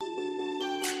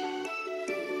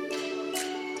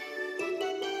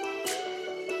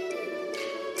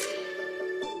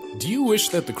Do you wish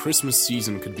that the Christmas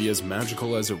season could be as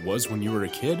magical as it was when you were a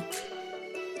kid?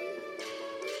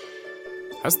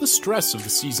 Has the stress of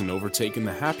the season overtaken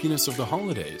the happiness of the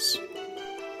holidays?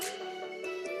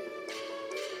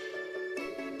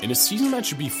 In a season that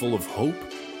should be full of hope,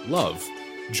 love,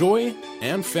 joy,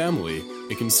 and family,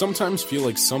 it can sometimes feel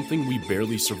like something we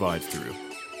barely survive through.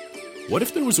 What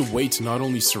if there was a way to not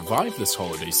only survive this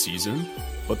holiday season,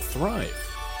 but thrive?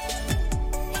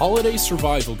 Holiday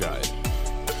Survival Guide.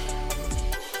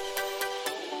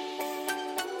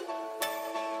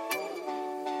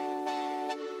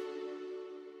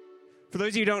 For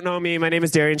those of you who don't know me, my name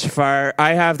is Darian Shafar.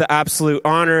 I have the absolute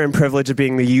honor and privilege of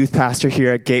being the youth pastor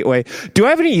here at Gateway. Do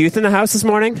I have any youth in the house this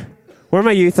morning? Where are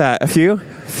my youth at? A few?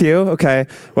 Okay.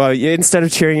 Well, instead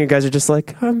of cheering, you guys are just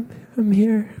like, I'm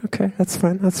here. Okay, that's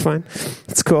fine. That's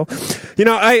cool. You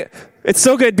know, it's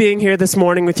so good being here this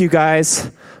morning with you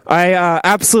guys. I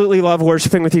absolutely love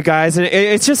worshiping with you guys. And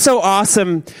it's just so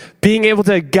awesome being able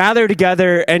to gather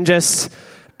together and just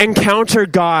encounter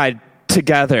God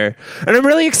together. And I'm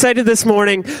really excited this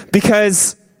morning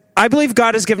because I believe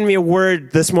God has given me a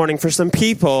word this morning for some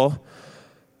people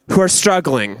who are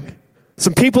struggling.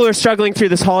 Some people who are struggling through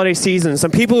this holiday season.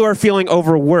 Some people who are feeling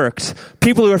overworked.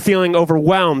 People who are feeling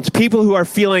overwhelmed. People who are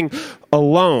feeling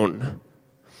alone.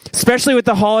 Especially with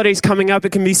the holidays coming up,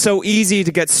 it can be so easy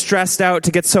to get stressed out,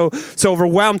 to get so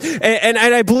overwhelmed. And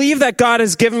I believe that God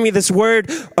has given me this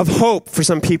word of hope for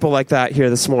some people like that here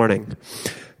this morning.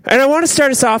 And I want to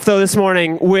start us off, though, this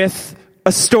morning with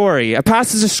a story, a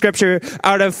passage of scripture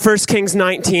out of 1 Kings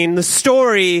 19, the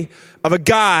story of a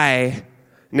guy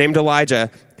named Elijah.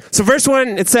 So verse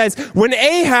 1, it says, when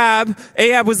Ahab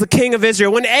was the king of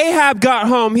Israel, when Ahab got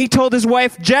home, he told his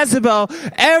wife Jezebel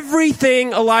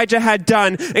everything Elijah had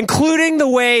done, including the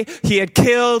way he had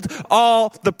killed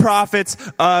all the prophets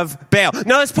of Baal.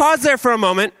 Now let's pause there for a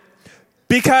moment,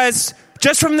 because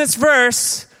just from this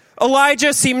verse,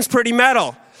 Elijah seems pretty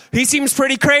metal. He seems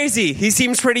pretty crazy. He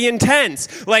seems pretty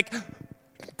intense. Like,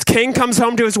 king comes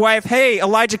home to his wife, hey,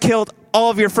 Elijah killed all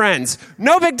of your friends.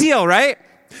 No big deal, right?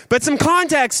 But some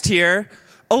context here,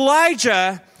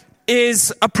 Elijah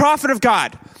is a prophet of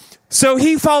God. So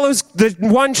he follows the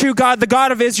one true God, the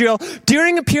God of Israel,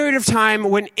 during a period of time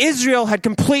when Israel had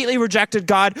completely rejected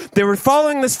God. They were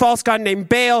following this false god named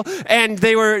Baal, and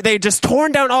they had just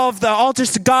torn down all of the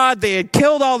altars to God. They had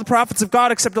killed all the prophets of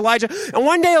God except Elijah. And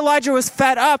one day Elijah was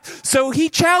fed up, so he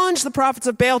challenged the prophets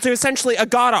of Baal to essentially a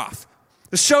god-off.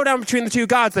 The showdown between the two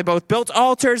gods. They both built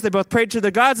altars. They both prayed to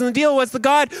their gods. And the deal was the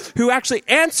God who actually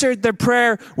answered their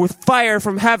prayer with fire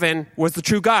from heaven was the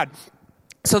true God.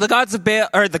 So the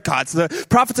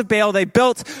prophets of Baal, they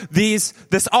built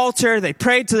this altar. They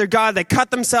prayed to their God. They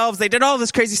cut themselves. They did all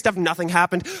this crazy stuff. Nothing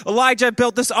happened. Elijah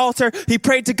built this altar. He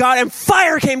prayed to God, and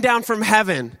fire came down from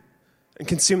heaven and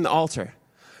consumed the altar.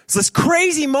 It's this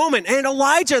crazy moment. And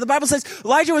Elijah, the Bible says,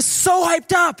 Elijah was so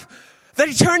hyped up that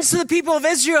he turns to the people of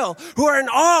Israel who are in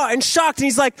awe and shocked. And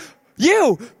he's like,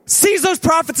 you, seize those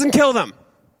prophets and kill them.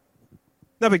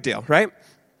 No big deal, right?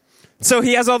 So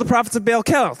he has all the prophets of Baal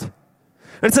killed.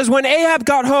 And it says, when Ahab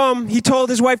got home, he told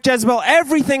his wife Jezebel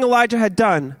everything Elijah had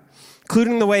done,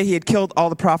 including the way he had killed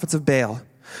all the prophets of Baal.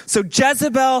 So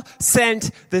Jezebel sent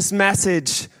this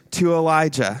message to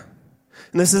Elijah.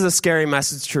 And this is a scary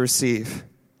message to receive.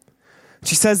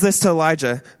 She says this to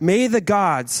Elijah, may the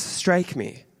gods strike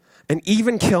me and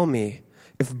even kill me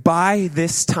if by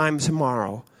this time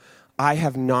tomorrow I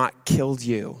have not killed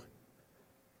you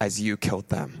as you killed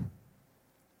them.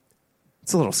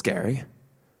 It's a little scary.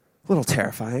 A little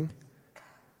terrifying.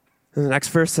 And the next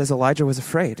verse says Elijah was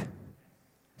afraid.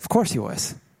 Of course he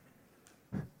was.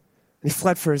 And he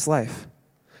fled for his life.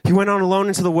 He went on alone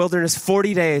into the wilderness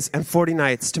 40 days and 40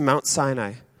 nights to Mount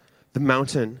Sinai, the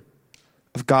mountain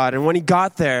of God. And when he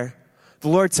got there, the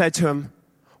Lord said to him,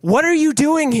 what are you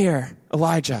doing here,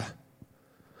 Elijah?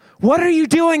 What are you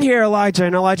doing here, Elijah?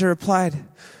 And Elijah replied,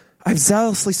 I've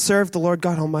zealously served the Lord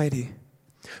God Almighty.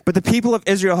 But the people of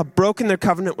Israel have broken their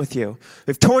covenant with you.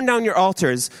 They've torn down your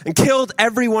altars and killed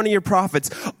every one of your prophets.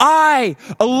 I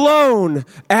alone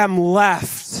am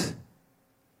left.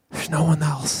 There's no one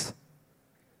else.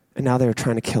 And now they're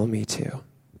trying to kill me too.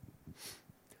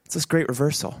 It's this great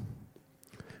reversal.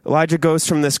 Elijah goes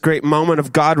from this great moment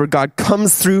of God where God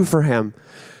comes through for him,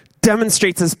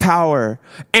 demonstrates his power,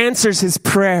 answers his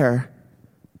prayer,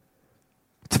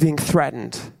 to being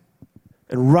threatened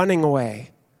and running away.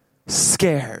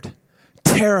 Scared,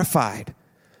 terrified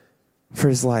for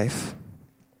his life.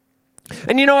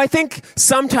 And you know, I think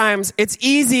sometimes it's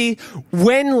easy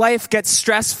when life gets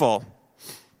stressful.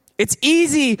 It's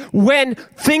easy when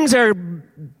things are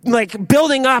like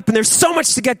building up and there's so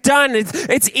much to get done.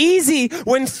 It's easy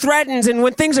when threatened and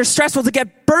when things are stressful to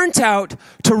get burnt out,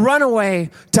 to run away,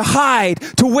 to hide,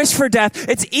 to wish for death.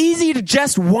 It's easy to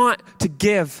just want to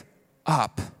give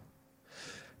up.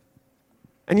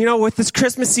 And with this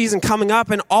Christmas season coming up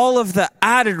and all of the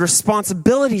added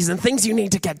responsibilities and things you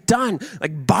need to get done,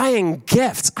 like buying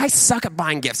gifts. I suck at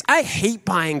buying gifts. I hate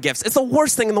buying gifts. It's the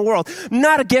worst thing in the world. I'm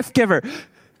not a gift giver. You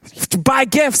have to buy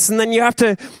gifts and then you have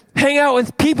to hang out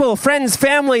with people, friends,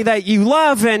 family that you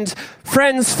love and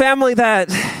friends, family that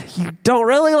you don't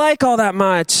really like all that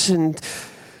much. And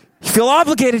you feel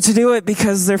obligated to do it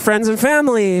because they're friends and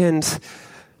family and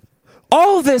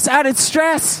all of this added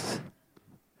stress.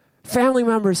 Family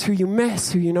members who you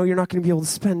miss, who you know you're not going to be able to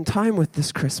spend time with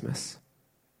this Christmas.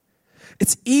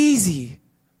 It's easy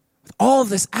with all of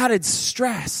this added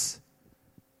stress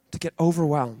to get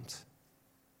overwhelmed.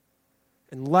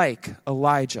 And like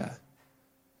Elijah,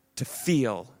 to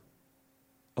feel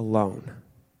alone.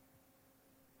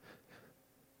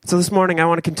 So this morning I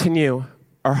want to continue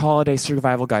our Holiday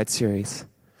Survival Guide series.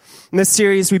 In this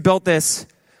series we built this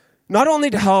not only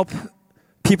to help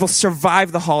people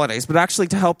survive the holidays, but actually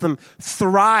to help them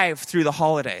thrive through the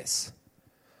holidays.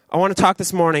 I want to talk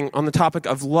this morning on the topic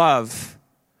of love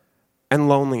and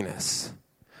loneliness.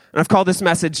 And I've called this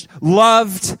message,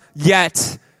 Loved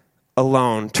Yet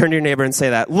Alone. Turn to your neighbor and say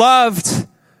that. Loved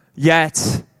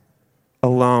Yet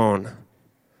Alone.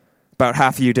 About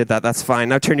half of you did that. That's fine.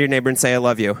 Now turn to your neighbor and say, I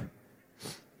love you.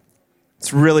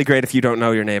 It's really great if you don't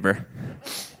know your neighbor.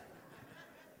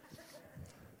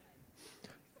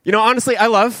 Honestly, I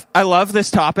love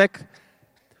this topic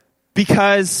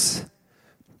because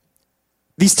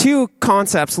these two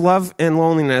concepts, love and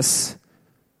loneliness,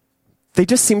 they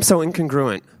just seem so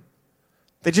incongruent.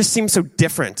 They just seem so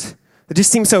different. They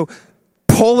just seem so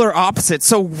polar opposites,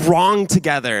 so wrong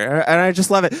together. And I just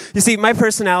love it. You see, my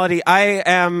personality, I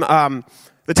am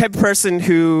the type of person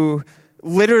who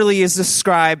literally is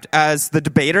described as the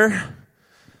debater.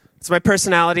 It's my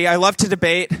personality. I love to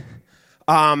debate.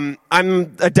 I'm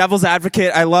a devil's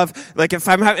advocate. I love, if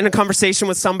I'm having a conversation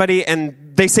with somebody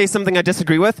and they say something I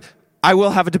disagree with, I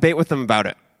will have a debate with them about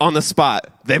it on the spot.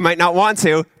 They might not want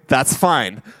to. That's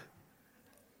fine.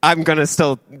 I'm going to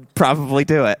still probably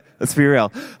do it. Let's be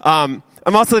real. I'm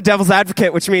also the devil's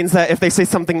advocate, which means that if they say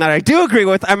something that I do agree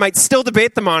with, I might still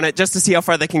debate them on it just to see how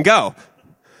far they can go.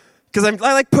 Because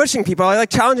I like pushing people. I like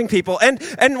challenging people. And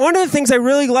one of the things I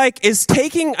really like is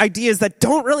taking ideas that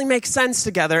don't really make sense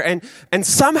together and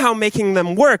somehow making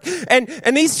them work.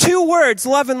 And these two words,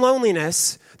 love and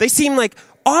loneliness, they seem like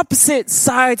opposite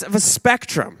sides of a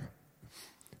spectrum.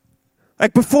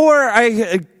 Like before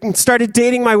I started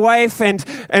dating my wife and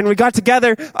we got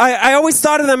together, I always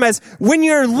thought of them as when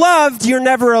you're loved, you're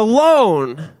never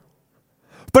alone.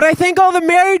 But I think all the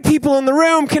married people in the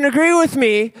room can agree with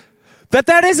me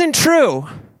that isn't true.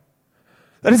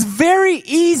 That it's very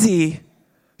easy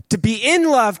to be in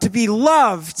love, to be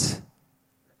loved,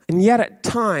 and yet at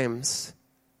times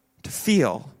to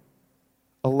feel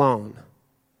alone.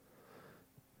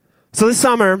 So this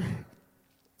summer,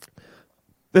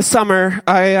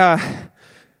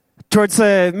 towards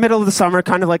the middle of the summer,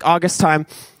 kind of like August time,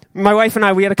 my wife and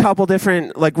I, we had a couple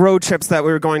different road trips that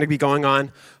we were going to be going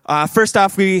on. First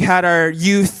off, we had our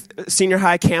youth senior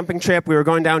high camping trip. We were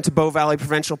going down to Bow Valley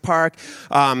Provincial Park,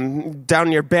 down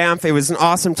near Banff. It was an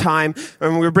awesome time.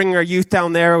 And we were bringing our youth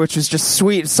down there, which was just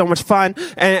sweet. So much fun.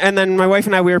 And then my wife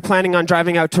and I, we were planning on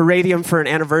driving out to Radium for an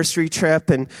anniversary trip.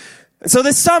 And so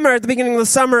this summer, at the beginning of the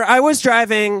summer, I was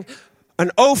driving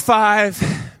an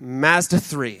 05 Mazda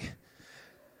 3.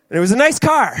 And it was a nice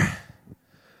car.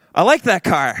 I liked that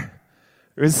car.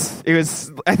 It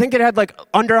was, I think it had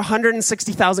under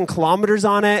 160,000 kilometers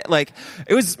on it.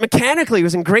 It was mechanically, it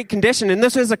was in great condition. And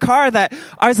this was a car that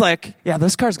I was like, yeah,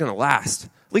 this car's going to last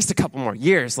at least a couple more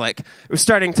years. It was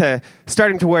starting to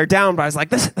wear down, but I was like,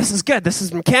 this is good. This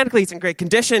is mechanically, it's in great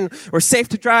condition. We're safe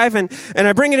to drive. And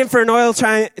I bring it in for an oil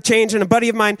change, and a buddy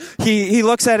of mine, he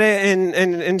looks at it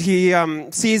and he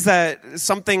sees that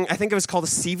something, I think it was called a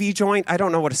CV joint. I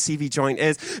don't know what a CV joint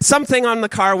is. Something on the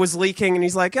car was leaking, and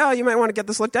he's like, oh, you might want to get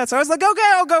this looked at. So I was like,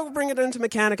 okay, I'll go bring it into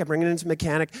mechanic. I bring it into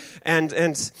mechanic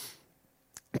and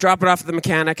drop it off at the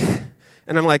mechanic.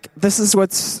 And I'm like, this is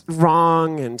what's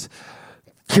wrong, and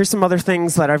here's some other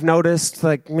things that I've noticed,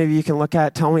 maybe you can look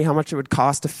at, tell me how much it would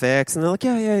cost to fix. And they're like,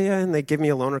 yeah. And they give me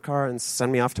a loaner car and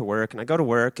send me off to work. And I go to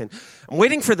work, and I'm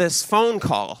waiting for this phone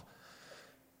call.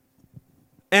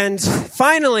 And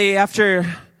finally, after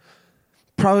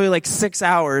probably 6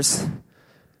 hours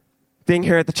being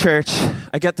here at the church,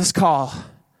 I get this call.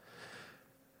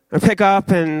 I pick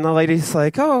up, and the lady's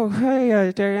like, oh,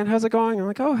 hey, Darian, how's it going? I'm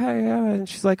like, oh, hey, yeah. And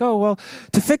she's like, oh, well,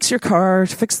 to fix your car,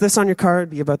 to fix this on your car, it'd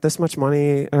be about this much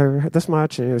money, or this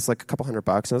much. And it was like a couple $100.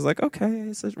 And I was like, okay,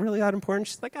 is it really that important?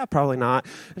 She's like, probably not.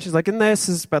 And she's like, and this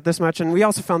is about this much. And we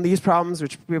also found these problems,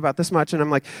 which would be about this much. And I'm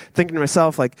like thinking to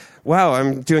myself, like, wow,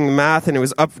 I'm doing the math, and it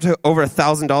was up to over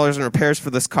 $1,000 in repairs for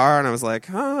this car. And I was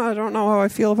like, I don't know how I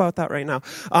feel about that right now.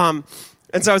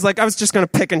 And so I was just going to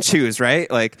pick and choose,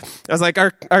 right? Like, I was like,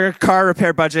 our car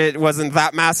repair budget wasn't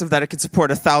that massive that it could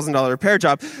support a $1,000 repair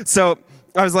job. So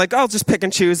I was like, I'll just pick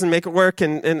and choose and make it work.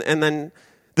 And then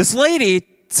this lady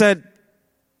said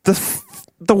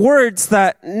the words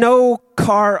that no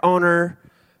car owner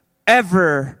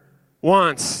ever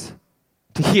wants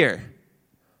to hear.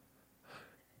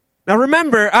 Now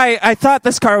remember, I thought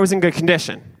this car was in good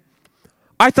condition.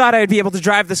 I thought I'd be able to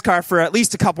drive this car for at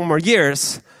least a couple more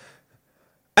years.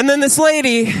 And then this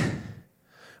lady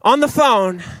on the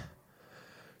phone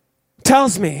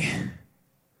tells me,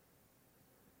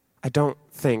 I don't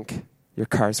think your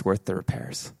car's worth the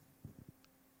repairs.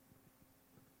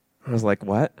 I was like,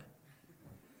 what?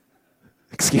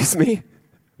 Excuse me?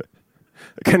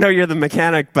 Like, I know you're the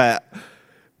mechanic, but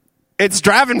it's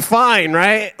driving fine,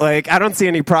 right? Like, I don't see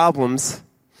any problems.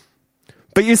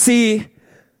 But you see,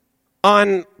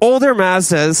 on older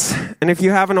Mazdas, and if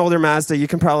you have an older Mazda, you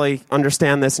can probably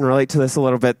understand this and relate to this a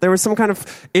little bit. There was some kind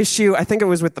of issue. I think it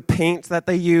was with the paint that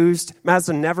they used.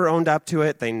 Mazda never owned up to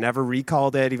it. They never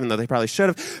recalled it, even though they probably should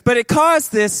have. But it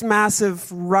caused this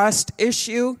massive rust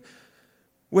issue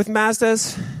with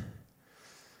Mazdas.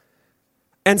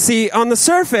 And see, on the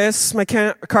surface, my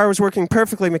car was working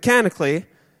perfectly mechanically.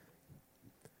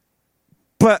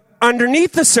 But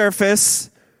underneath the surface,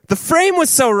 the frame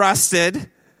was so rusted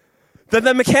that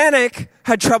the mechanic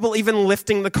had trouble even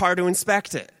lifting the car to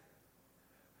inspect it.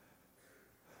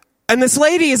 And this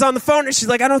lady is on the phone, and she's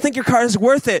like, I don't think your car is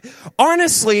worth it.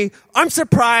 Honestly, I'm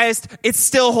surprised it's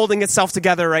still holding itself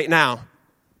together right now.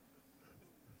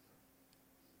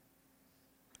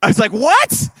 I was like,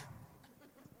 what?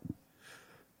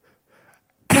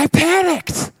 And I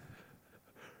panicked.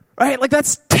 Right? Like,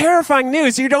 that's terrifying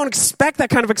news. You don't expect that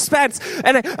kind of expense.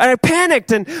 And I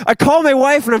panicked, and I called my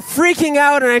wife, and I'm freaking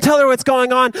out, and I tell her what's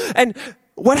going on. And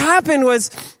what happened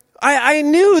was I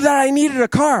knew that I needed a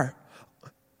car.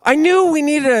 I knew we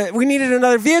needed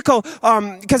another vehicle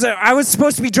because I was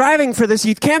supposed to be driving for this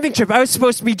youth camping trip. I was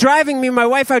supposed to be driving me and my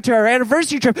wife out to our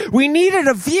anniversary trip. We needed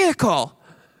a vehicle.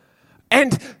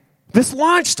 And this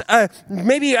launched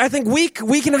maybe, I think, week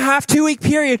and a half, 2-week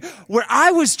period where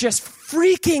I was just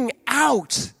freaking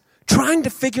out trying to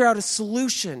figure out a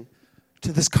solution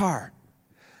to this car.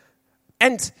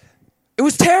 And it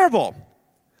was terrible.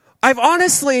 I've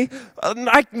honestly,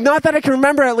 not that I can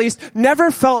remember at least, never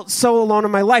felt so alone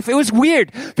in my life. It was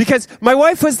weird because my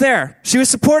wife was there. She was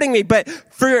supporting me, but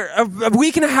for a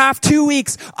week and a half, 2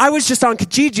 weeks, I was just on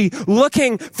Kijiji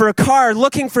looking for a car,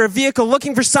 looking for a vehicle,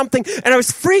 looking for something, and I was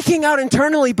freaking out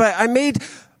internally, but I made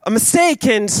a mistake,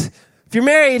 and if you're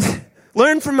married,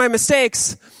 learn from my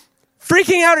mistakes.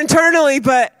 Freaking out internally,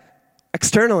 but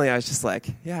externally, I was just like,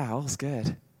 yeah, all's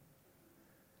good.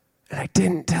 And I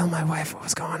didn't tell my wife what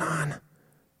was going on.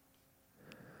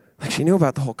 Like, she knew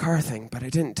about the whole car thing, but I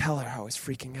didn't tell her how I was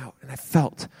freaking out. And I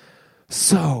felt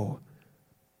so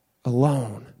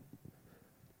alone.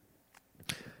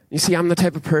 You see, I'm the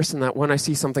type of person that when I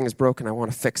see something is broken, I want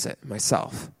to fix it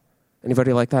myself.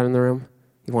 Anybody like that in the room?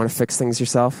 You want to fix things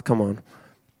yourself? Come on.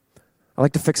 I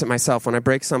like to fix it myself. When I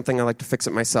break something, I like to fix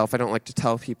it myself. I don't like to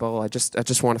tell people. I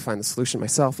just want to find the solution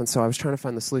myself. And so I was trying to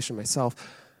find the solution myself.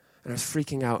 And I was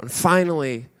freaking out. And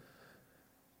finally,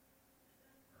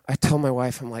 I told my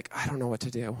wife, I'm like, I don't know what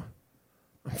to do.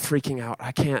 I'm freaking out.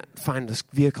 I can't find this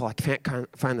vehicle. I can't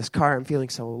find this car. I'm feeling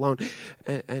so alone.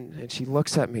 And she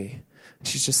looks at me. And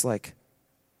she's just like,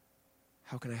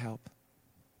 how can I help?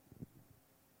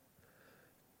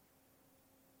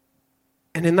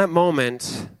 And in that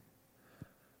moment,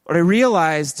 what I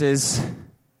realized is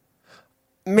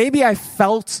maybe I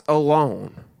felt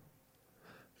alone.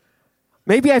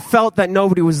 Maybe I felt that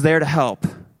nobody was there to help.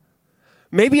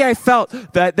 Maybe I felt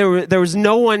that there was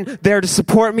no one there to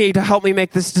support me, to help me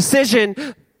make this decision.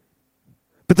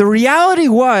 But the reality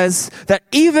was that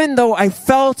even though I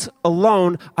felt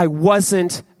alone, I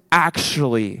wasn't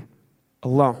actually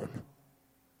alone.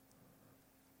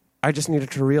 I just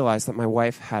needed to realize that my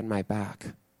wife had my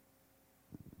back.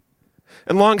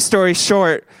 And long story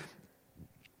short,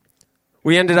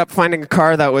 we ended up finding a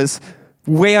car that was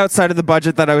way outside of the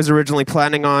budget that I was originally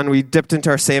planning on. We dipped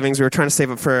into our savings. We were trying to save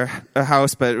up for a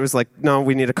house, but it was like, no,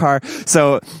 we need a car.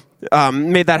 So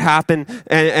made that happen,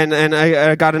 and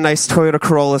I got a nice Toyota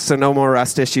Corolla, so no more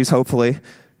rust issues, hopefully.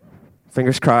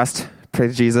 Fingers crossed. Pray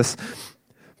to Jesus.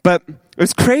 But it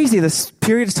was crazy, this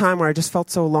period of time where I just felt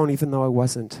so alone, even though I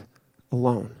wasn't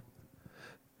alone.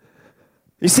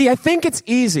 You see, I think it's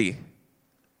easy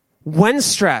when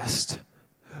stressed,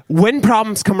 when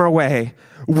problems come our way,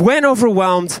 when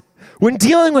overwhelmed, when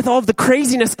dealing with all of the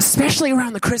craziness, especially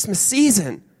around the Christmas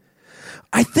season.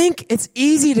 I think it's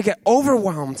easy to get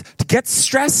overwhelmed, to get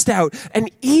stressed out,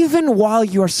 and even while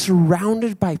you are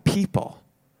surrounded by people,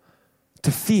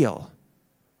 to feel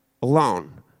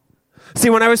alone. See,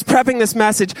 when I was prepping this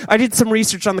message, I did some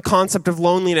research on the concept of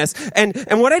loneliness. And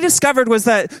what I discovered was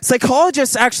that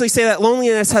psychologists actually say that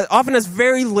loneliness often has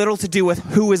very little to do with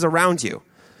who is around you.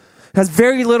 It has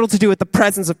very little to do with the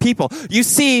presence of people. You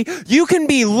see, you can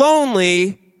be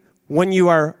lonely when you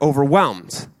are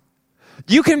overwhelmed.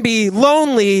 You can be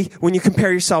lonely when you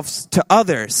compare yourself to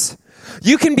others.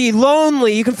 You can be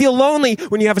lonely, you can feel lonely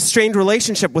when you have a strained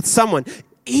relationship with someone.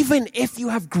 Even if you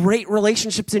have great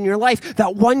relationships in your life,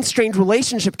 that one strained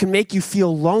relationship can make you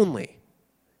feel lonely.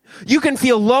 You can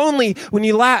feel lonely when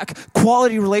you lack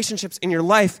quality relationships in your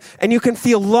life, and you can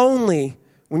feel lonely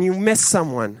when you miss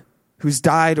someone who's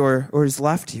died or has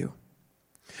left you.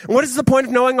 And what is the point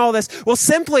of knowing all this? Well,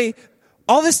 simply,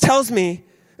 all this tells me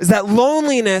is that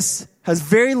loneliness has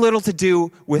very little to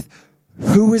do with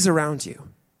who is around you.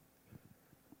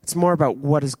 It's more about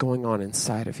what is going on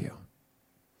inside of you.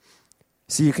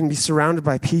 See, you can be surrounded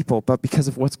by people, but because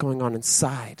of what's going on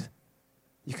inside,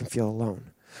 you can feel alone.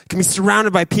 You can be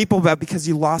surrounded by people, but because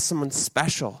you lost someone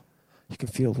special, you can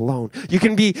feel alone. You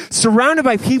can be surrounded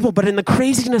by people, but in the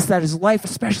craziness that is life,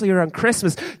 especially around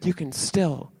Christmas, you can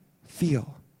still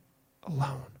feel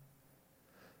alone.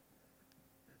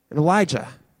 And Elijah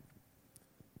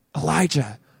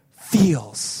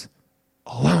feels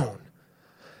alone.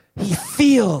 He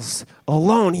feels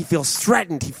alone. He feels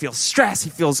threatened. He feels stressed. He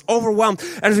feels overwhelmed.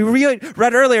 And as we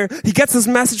read earlier, he gets this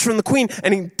message from the queen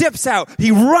and he dips out.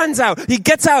 He runs out. He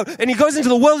gets out and he goes into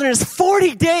the wilderness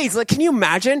 40 days. Like, can you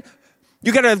imagine?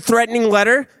 You get a threatening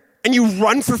letter and you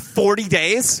run for 40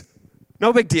 days.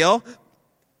 No big deal.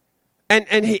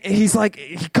 And he's like,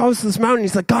 he goes to this mountain.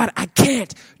 He's like, God, I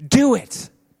can't do it.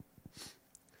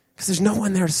 Because there's no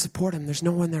one there to support him. There's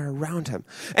no one there around him.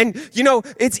 And, you know,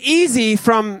 it's easy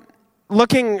from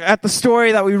looking at the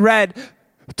story that we read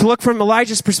to look from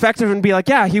Elijah's perspective and be like,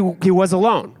 yeah, he was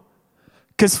alone.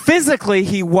 Because physically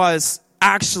he was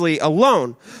actually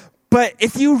alone. But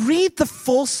if you read the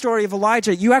full story of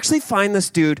Elijah, you actually find this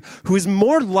dude who is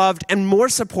more loved and more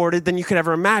supported than you could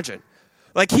ever imagine.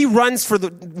 Like, he runs for the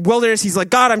wilderness. He's like,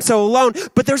 God, I'm so alone.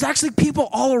 But there's actually people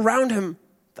all around him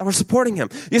that were supporting him.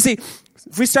 You see,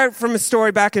 if we start from a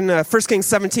story back in 1 Kings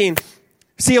 17,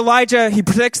 see Elijah, he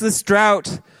predicts this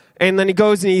drought, and then he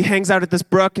goes and he hangs out at this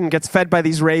brook and gets fed by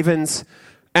these ravens.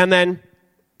 And then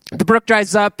the brook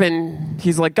dries up, and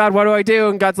he's like, God, what do I do?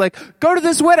 And God's like, go to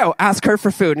this widow, ask her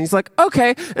for food. And he's like,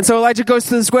 okay. And so Elijah goes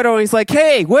to this widow, and he's like,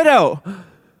 hey, widow,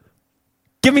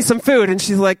 give me some food. And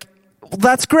she's like, well,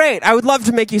 that's great. I would love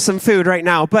to make you some food right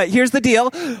now. But here's the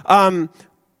deal.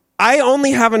 I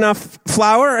only have enough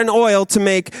flour and oil to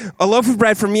make a loaf of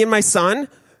bread for me and my son.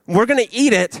 We're going to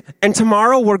eat it, and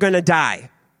tomorrow we're going to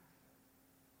die.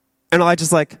 And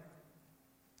Elijah's like,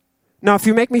 no, if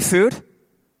you make me food,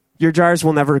 your jars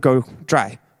will never go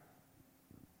dry.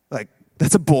 Like,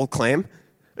 that's a bold claim.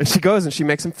 And she goes and she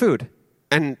makes him food.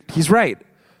 And he's right.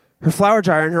 Her flour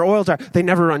jar and her oil jar, they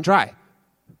never run dry.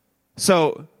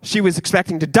 So she was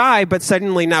expecting to die, but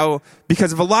suddenly now,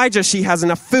 because of Elijah, she has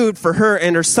enough food for her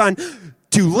and her son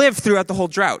to live throughout the whole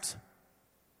drought.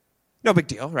 No big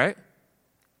deal, right?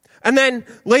 And then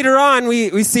later on,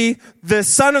 we see the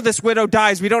son of this widow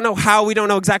dies. We don't know how, we don't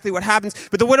know exactly what happens,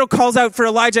 but the widow calls out for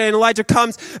Elijah, and Elijah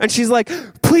comes, and she's like,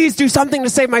 please do something to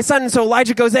save my son. And so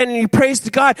Elijah goes in and he prays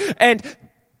to God, and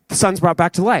the son's brought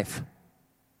back to life.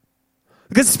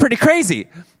 This is pretty crazy.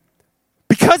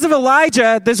 Because of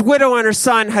Elijah, this widow and her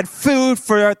son had food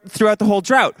throughout the whole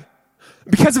drought.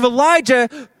 Because of Elijah,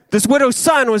 this widow's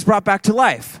son was brought back to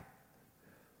life.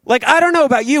 Like, I don't know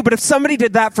about you, but if somebody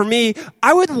did that for me,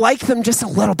 I would like them just a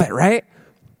little bit, right?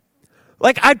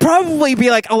 Like, I'd probably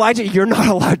be like, Elijah, you're not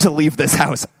allowed to leave this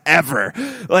house ever.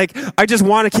 Like, I just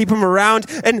want to keep him around.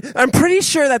 And I'm pretty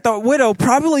sure that the widow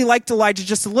probably liked Elijah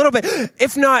just a little bit,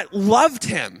 if not loved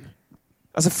him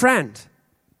as a friend.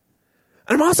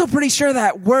 And I'm also pretty sure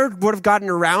that word would have gotten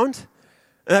around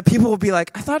And that people will be like,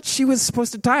 I thought she was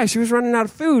supposed to die. She was running out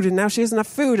of food, and now she has enough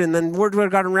food. And then word would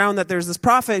have gotten around that there's this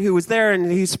prophet who was there,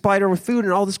 and he supplied her with food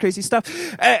and all this crazy stuff.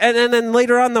 And then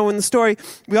later on, though, in the story,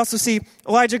 we also see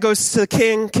Elijah goes to the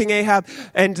King Ahab,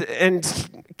 and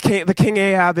the King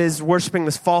Ahab is worshiping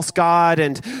this false god,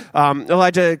 and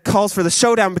Elijah calls for the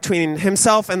showdown between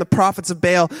himself and the prophets of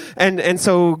Baal. And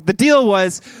so the deal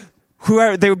was,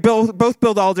 they would both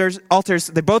build altars,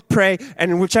 they both pray,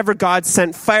 and whichever God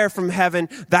sent fire from heaven,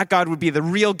 that God would be the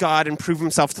real God and prove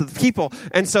himself to the people.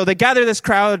 And so they gather this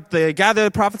crowd, they gather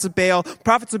the prophets of Baal.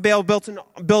 Prophets of Baal build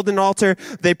an altar,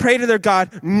 they pray to their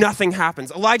God, nothing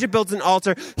happens. Elijah builds an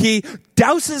altar, he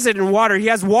douses it in water, he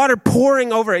has water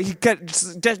pouring over it, he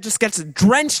just gets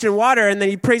drenched in water, and then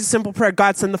he prays a simple prayer,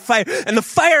 God send the fire. And the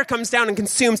fire comes down and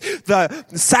consumes the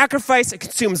sacrifice, it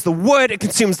consumes the wood, it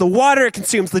consumes the water, it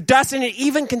consumes the dust, and it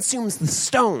even consumes the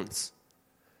stones.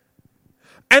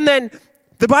 And then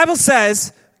the Bible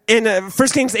says in 1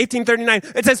 Kings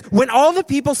 18:39, it says, when all the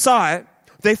people saw it,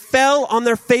 they fell on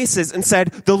their faces and said,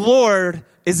 the Lord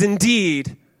is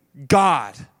indeed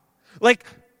God. Like,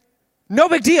 no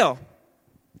big deal.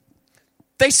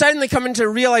 They suddenly come into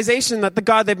realization that the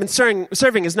God they've been serving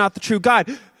is not the true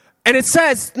God. And it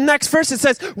says, next verse, it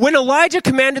says, when Elijah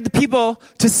commanded the people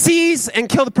to seize and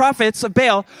kill the prophets of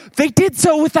Baal, they did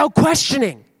so without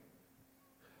questioning.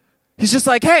 He's just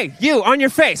like, hey, you, on your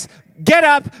face, get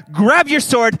up, grab your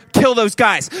sword, kill those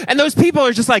guys. And those people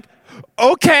are just like,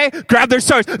 okay, grab their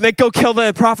swords, and they go kill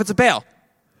the prophets of Baal.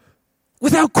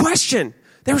 Without question.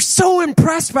 They were so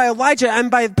impressed by Elijah and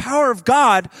by the power of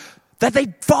God that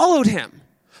they followed him.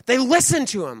 They listened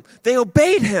to him. They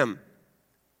obeyed him.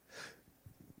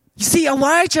 You see,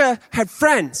 Elijah had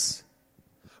friends.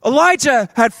 Elijah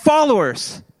had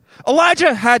followers.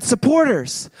 Elijah had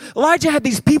supporters. Elijah had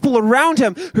these people around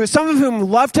him, some of whom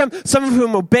loved him, some of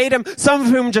whom obeyed him, some of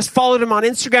whom just followed him on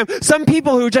Instagram, some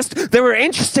people who they were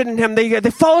interested in him. They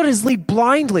followed his lead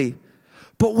blindly.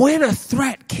 But when a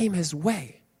threat came his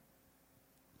way,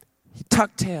 he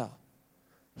tucked tail,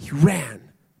 he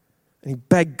ran, and he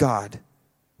begged God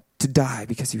to die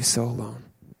because he was so alone.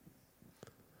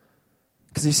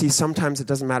 Because you see, sometimes it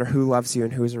doesn't matter who loves you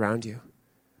and who is around you.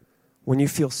 When you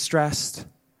feel stressed,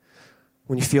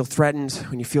 when you feel threatened,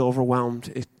 when you feel overwhelmed,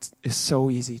 it is so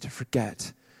easy to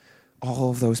forget all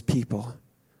of those people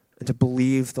and to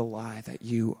believe the lie that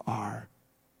you are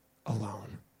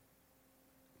alone.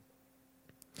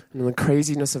 And in the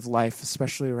craziness of life,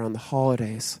 especially around the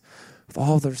holidays, with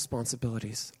all the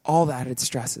responsibilities, all the added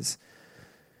stresses,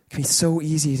 it can be so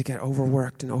easy to get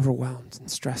overworked and overwhelmed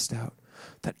and stressed out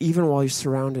that even while you're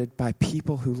surrounded by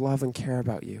people who love and care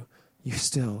about you, you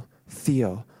still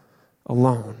feel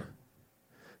alone.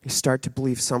 You start to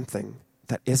believe something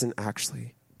that isn't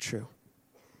actually true.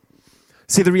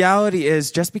 See, the reality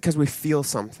is just because we feel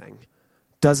something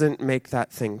doesn't make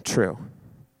that thing true.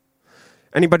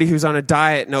 Anybody who's on a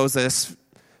diet knows this.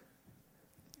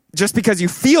 Just because you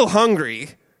feel hungry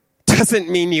doesn't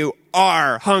mean you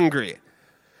are hungry.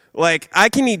 Like, I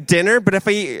can eat dinner, but if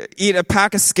I eat a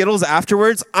pack of Skittles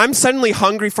afterwards, I'm suddenly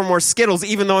hungry for more Skittles,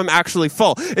 even though I'm actually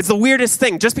full. It's the weirdest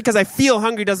thing. Just because I feel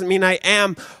hungry doesn't mean I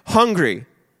am hungry.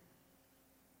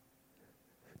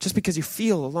 Just because you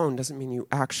feel alone doesn't mean you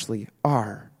actually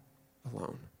are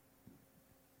alone.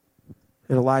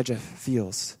 And Elijah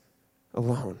feels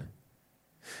alone.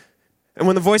 And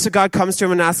when the voice of God comes to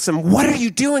him and asks him, what are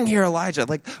you doing here, Elijah?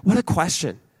 Like, what a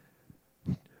question.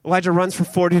 Elijah runs for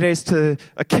 40 days to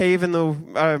a cave in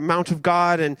the Mount of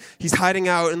God, and he's hiding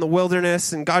out in the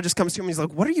wilderness, and God just comes to him and he's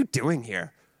like, what are you doing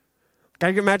here?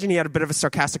 I can imagine he had a bit of a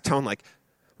sarcastic tone, like,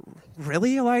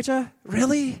 really, Elijah?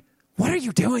 Really? What are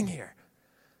you doing here?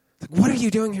 Like, what are you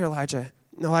doing here, Elijah?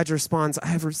 And Elijah responds, I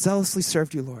have zealously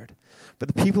served you, Lord, but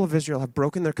the people of Israel have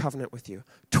broken their covenant with you,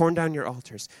 torn down your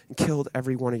altars, and killed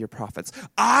every one of your prophets.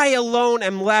 I alone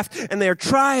am left, and they are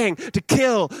trying to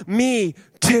kill me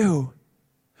too.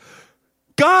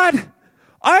 God,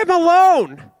 I'm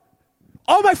alone.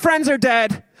 All my friends are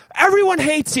dead. Everyone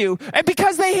hates you. And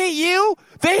because they hate you,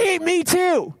 they hate me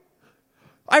too.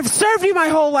 I've served you my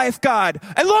whole life, God.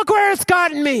 And look where it's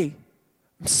gotten me.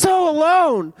 I'm so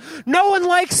alone. No one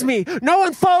likes me. No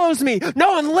one follows me.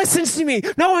 No one listens to me.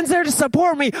 No one's there to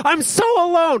support me. I'm so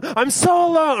alone. I'm so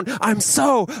alone. I'm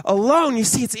so alone. You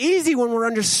see, it's easy when we're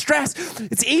under stress.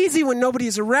 It's easy when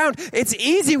nobody's around. It's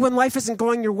easy when life isn't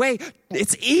going your way.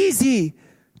 It's easy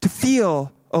to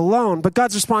feel alone. But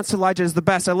God's response to Elijah is the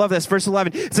best. I love this. Verse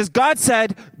 11. It says, God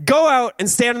said, go out and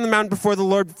stand on the mountain before the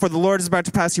Lord, for the Lord is about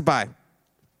to pass you by.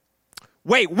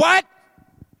 Wait, what?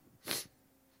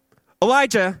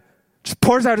 Elijah just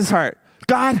pours out his heart.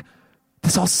 God,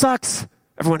 this all sucks.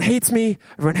 Everyone hates me.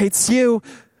 Everyone hates you.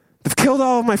 They've killed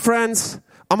all of my friends.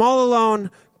 I'm all alone.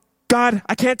 God,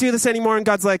 I can't do this anymore. And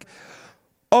God's like,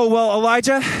 oh, well,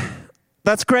 Elijah,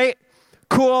 that's great.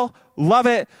 Cool. Love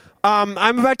it.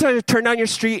 I'm about to turn down your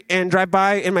street and drive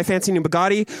by in my fancy new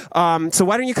Bugatti. So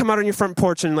why don't you come out on your front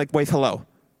porch and wave hello?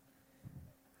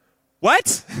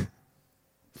 What?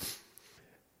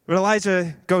 But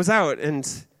Elijah goes out, and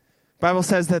the Bible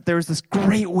says that there was this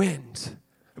great wind.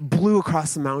 It blew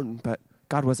across the mountain, but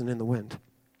God wasn't in the wind.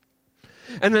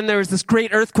 And then there was this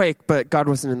great earthquake, but God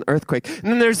wasn't in the earthquake.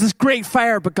 And then there's this great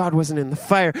fire, but God wasn't in the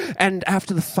fire. And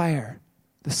after the fire,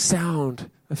 the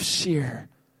sound of sheer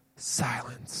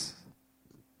silence.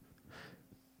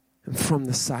 And from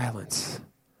the silence,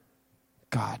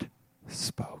 God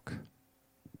spoke.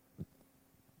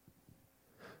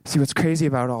 See, what's crazy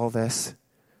about all this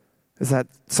is that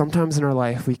sometimes in our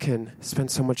life we can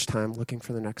spend so much time looking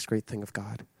for the next great thing of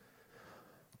God.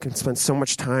 We can spend so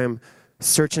much time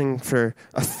searching for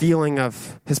a feeling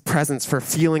of his presence, for a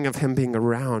feeling of him being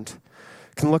around.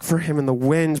 You can look for him in the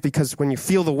wind, because when you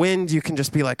feel the wind, you can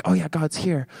just be like, oh yeah, God's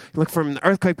here. You look for him in the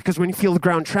earthquake, because when you feel the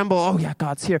ground tremble, oh yeah,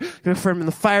 God's here. You look for him in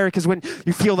the fire, because when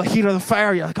you feel the heat of the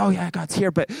fire, you're like, oh yeah, God's here.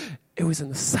 But it was in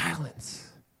the silence.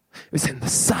 It was in the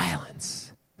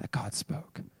silence that God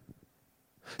spoke.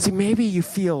 See, maybe you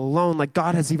feel alone, like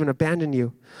God has even abandoned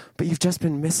you, but you've just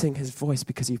been missing his voice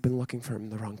because you've been looking for him in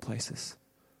the wrong places.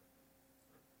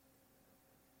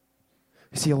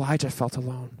 You see, Elijah felt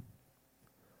alone.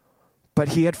 But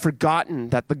he had forgotten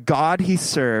that the God he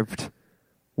served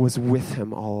was with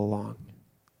him all along.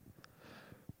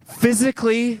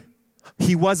 Physically,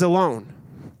 he was alone.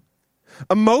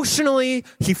 Emotionally,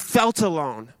 he felt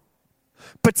alone.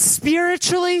 But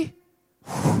spiritually,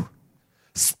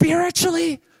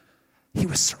 he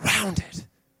was surrounded.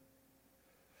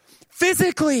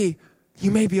 Physically, you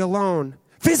may be alone.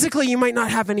 Physically, you might not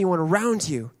have anyone around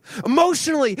you.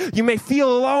 Emotionally, you may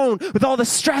feel alone with all the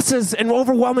stresses and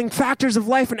overwhelming factors of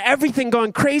life and everything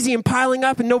going crazy and piling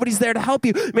up and nobody's there to help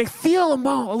you. You may feel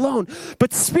alone.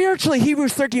 But spiritually,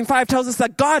 Hebrews 13:5 tells us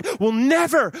that God will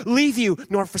never leave you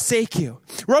nor forsake you.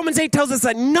 Romans 8 tells us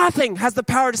that nothing has the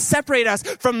power to separate us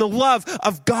from the love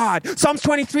of God. Psalms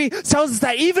 23 tells us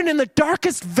that even in the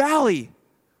darkest valley,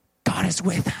 God is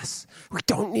with us. We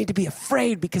don't need to be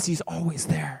afraid because he's always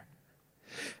there.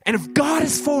 And if God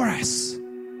is for us,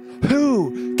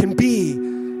 who can be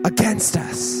against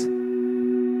us?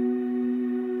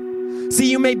 See,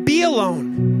 you may be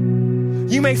alone.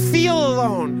 You may feel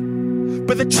alone.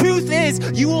 But the truth is,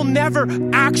 you will never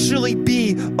actually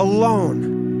be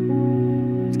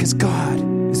alone, because God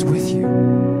is with you.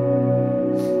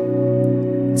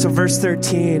 So verse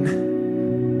 13,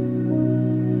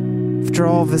 after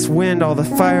all this wind, all the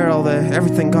fire, all the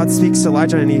everything, God speaks to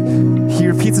Elijah, and he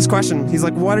repeats his question. He's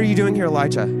like, what are you doing here,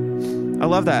 Elijah? I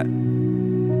love that.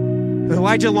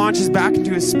 Elijah launches back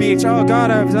into his speech. Oh,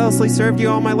 God, I've zealously served you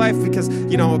all my life, because,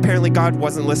 apparently God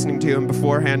wasn't listening to him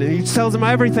beforehand. And he tells him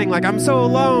everything, like, I'm so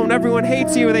alone. Everyone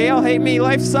hates you. They all hate me.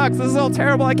 Life sucks. This is all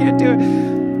terrible. I can't do it.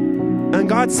 And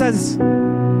God says,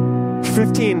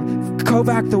 15, go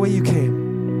back the way you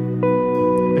came.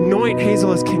 Anoint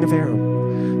Hazael as king of Aram.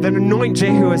 Then anoint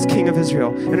Jehu as king of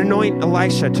Israel, and anoint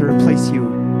Elisha to replace you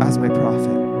as my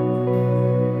prophet.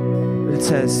 And it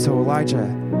says, so Elijah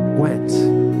went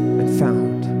and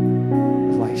found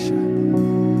Elisha.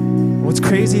 What's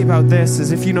crazy about this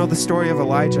is, if you know the story of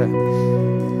Elijah,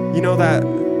 you know that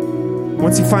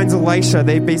once he finds Elisha,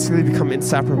 they basically become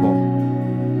inseparable.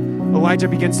 Elijah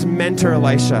begins to mentor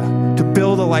Elisha, to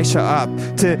build Elisha up,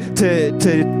 to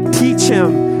teach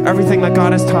him everything that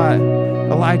God has taught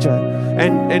Elijah.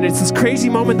 And it's this crazy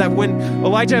moment that when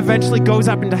Elijah eventually goes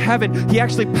up into heaven, he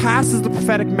actually passes the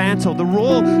prophetic mantle, the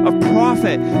role of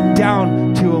prophet,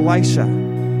 down to Elisha.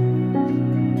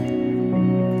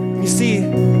 You see,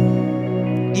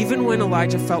 even when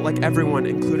Elijah felt like everyone,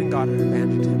 including God, had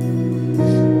abandoned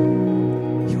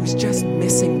him, he was just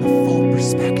missing the full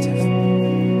perspective. He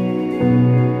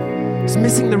was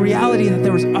missing the reality that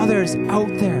there was others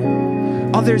out there,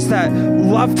 others that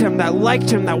loved him, that liked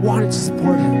him, that wanted to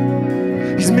support him.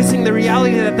 He's missing the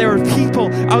reality that there were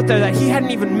people out there that he hadn't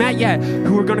even met yet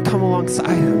who were going to come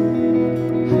alongside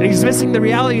him. And he's missing the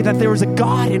reality that there was a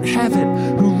God in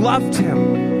heaven who loved him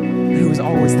and who was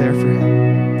always there for him.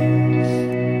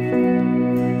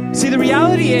 See, the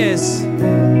reality is,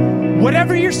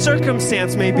 whatever your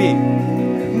circumstance may be,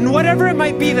 whatever it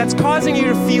might be that's causing you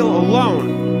to feel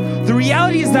alone, the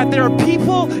reality is that there are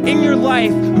people in your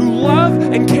life who love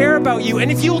and care about you.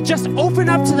 And if you'll just open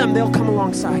up to them, they'll come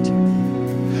alongside you.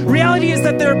 Reality is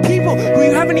that there are people who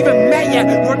you haven't even met yet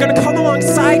who are going to come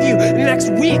alongside you in the next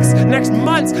weeks, next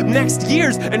months, next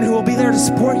years, and who will be there to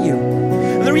support you.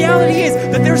 And the reality is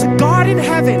that there's a God in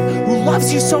heaven who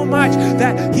loves you so much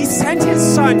that he sent his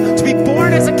son to be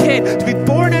born as a kid, to be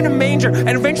born in a manger, and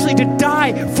eventually to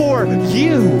die for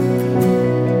you.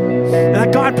 And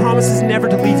that God promises never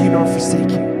to leave you nor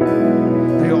forsake you.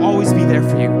 That he'll always be there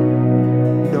for you,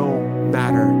 no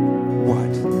matter what.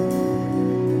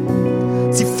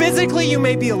 See, physically you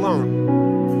may be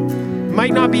alone.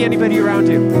 Might not be anybody around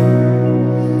you.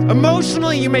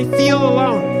 Emotionally you may feel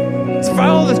alone. It's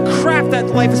all the crap that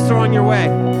life is throwing your way.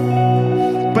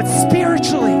 But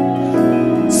spiritually,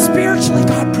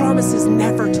 God promises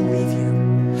never to leave you.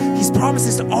 He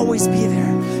promises to always be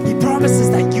there. He promises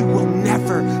that you will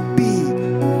never be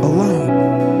alone.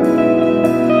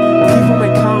 People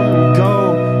may come and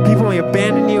go. People may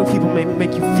abandon you. People may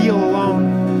make you feel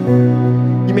alone.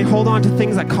 You may hold on to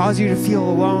things that cause you to feel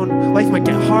alone. Life might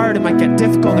get hard. It might get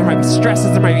difficult. There might be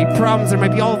stresses. There might be problems. There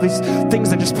might be all of these things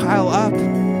that just pile up.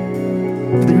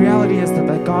 But the reality is that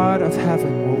the God of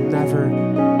heaven will never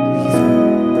leave you.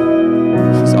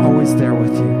 He's always there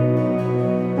with you.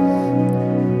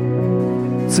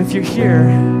 So if you're here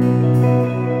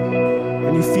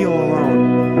and you feel alone,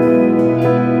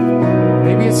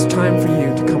 maybe it's time for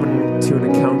you to come into an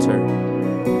encounter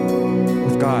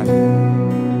with God.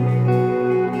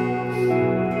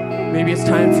 Maybe it's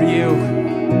time for you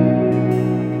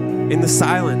in the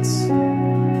silence,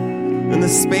 in the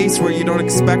space where you don't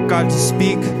expect God to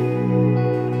speak.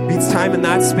 Maybe it's time in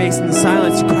that space, in the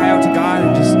silence, to cry out to God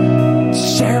and just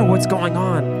share what's going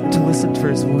on and to listen for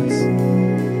his voice.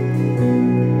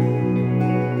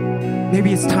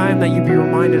 Maybe it's time that you be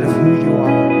reminded of who you are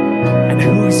and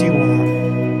whose you are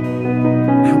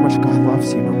and how much God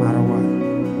loves you no matter what.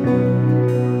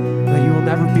 That you will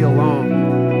never be alone.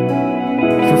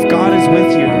 For if God is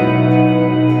with you,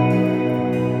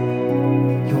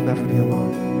 you'll never be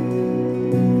alone.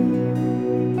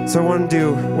 So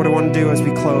what I want to do as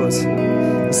we close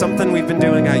is something we've been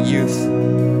doing at youth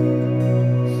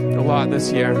a lot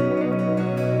this year.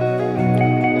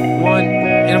 One,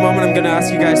 in a moment I'm going to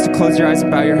ask you guys to close your eyes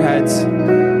and bow your heads.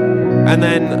 And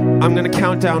then I'm going to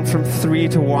count down from 3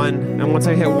 to 1. And once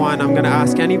I hit 1, I'm going to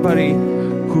ask anybody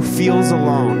who feels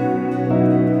alone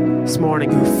this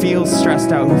morning, who feels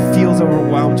stressed out, who feels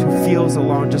overwhelmed, who feels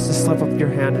alone, just to slip up your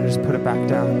hand and just put it back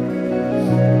down.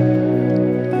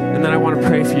 And then I want to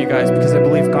pray for you guys because I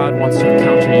believe God wants to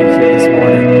encounter you here this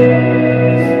morning.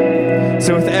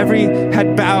 So with every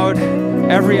head bowed,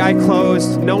 every eye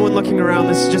closed, no one looking around,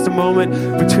 this is just a moment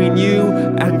between you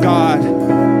and God.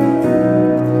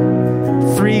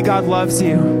 3, God loves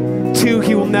you. 2,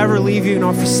 he will never leave you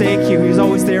nor forsake you. He's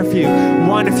always there for you.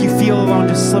 1, if you feel alone,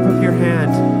 just slip up your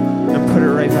hand and put it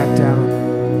right back down.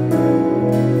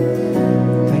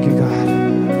 Thank you, God.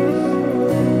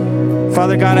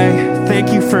 Father God, I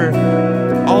thank you for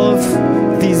all of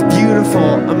these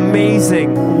beautiful,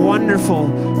 amazing,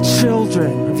 wonderful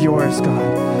children of yours,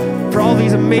 God. For all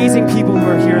these amazing people who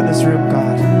are here in this room,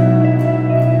 God.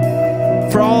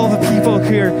 For all the people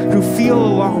here who feel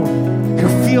alone, who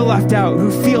feel left out,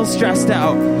 who feel stressed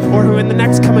out, or who in the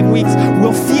next coming weeks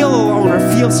will feel alone or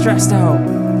feel stressed out.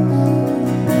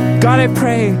 God, I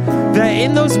pray that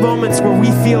in those moments where we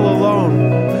feel alone,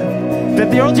 that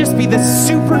there will just be this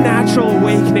supernatural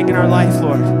awakening in our life,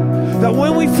 Lord. That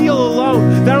when we feel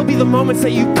alone, that'll be the moments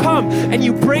that you come and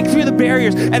you break through the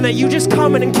barriers and that you just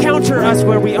come and encounter us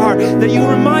where we are. That you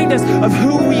remind us of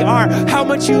who we are, how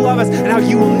much you love us, and how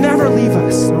you will never leave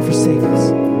us nor forsake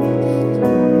us.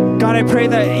 God, I pray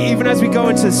that even as we go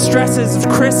into stresses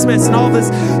of Christmas and all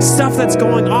this stuff that's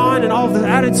going on and all the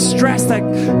added stress that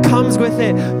comes with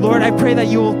it, Lord, I pray that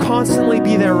you will constantly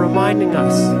be there reminding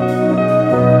us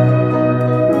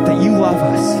that you love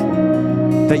us,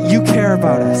 that you care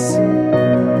about us,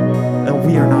 and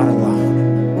we are not alone.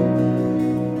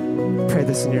 I pray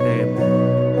this in your name.